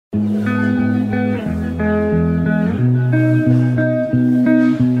I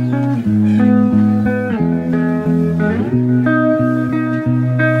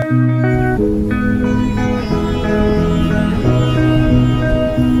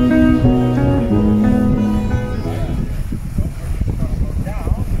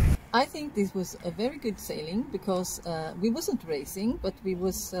think this was a very good sailing because we wasn't racing, but we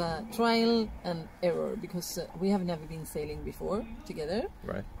was trial and error because we have never been sailing before together.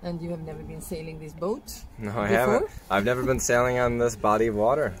 Right. And you have never been sailing this boat. No, I haven't. I've never been sailing on this body of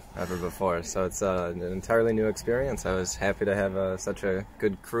water ever before, so it's an entirely new experience. I was happy to have such a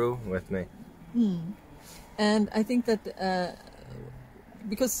good crew with me. And I think that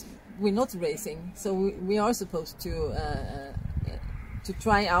because we're not racing, so we are supposed to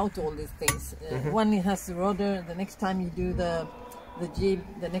try out all these things. One has the rudder, the next time you do the jib,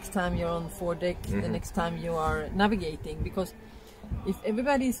 the next time you're on foredeck, the next time you are navigating, because if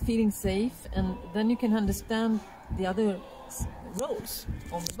everybody is feeling safe, and then you can understand the other roles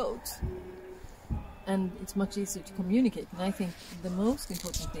on the boat, and it's much easier to communicate. And I think the most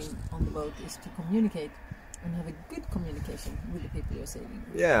important thing on the boat is to communicate and have a good communication with the people you're sailing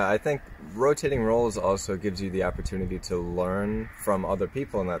with. Yeah, I think rotating roles also gives you the opportunity to learn from other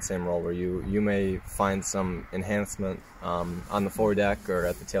people in that same role, where you may find some enhancement on the foredeck or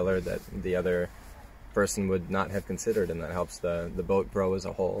at the tiller that the other person would not have considered, and that helps the boat grow as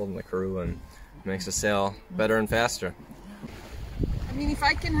a whole and the crew, and makes the sail better and faster. I mean, if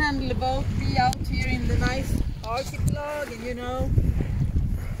I can handle the boat, be out here in the nice archipelago,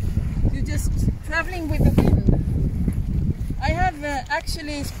 and you're just traveling with the wind. I have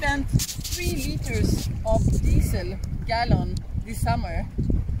actually spent 3 liters of diesel gallon this summer,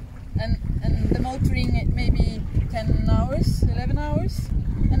 and the motoring maybe 10 hours, 11 hours.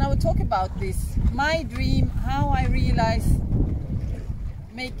 And I will talk about this, my dream, how I realize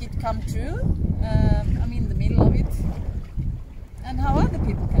make it come true. I'm in the middle of it, and how other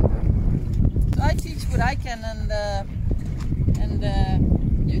people can do it. So I teach what I can, and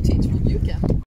you teach what you can.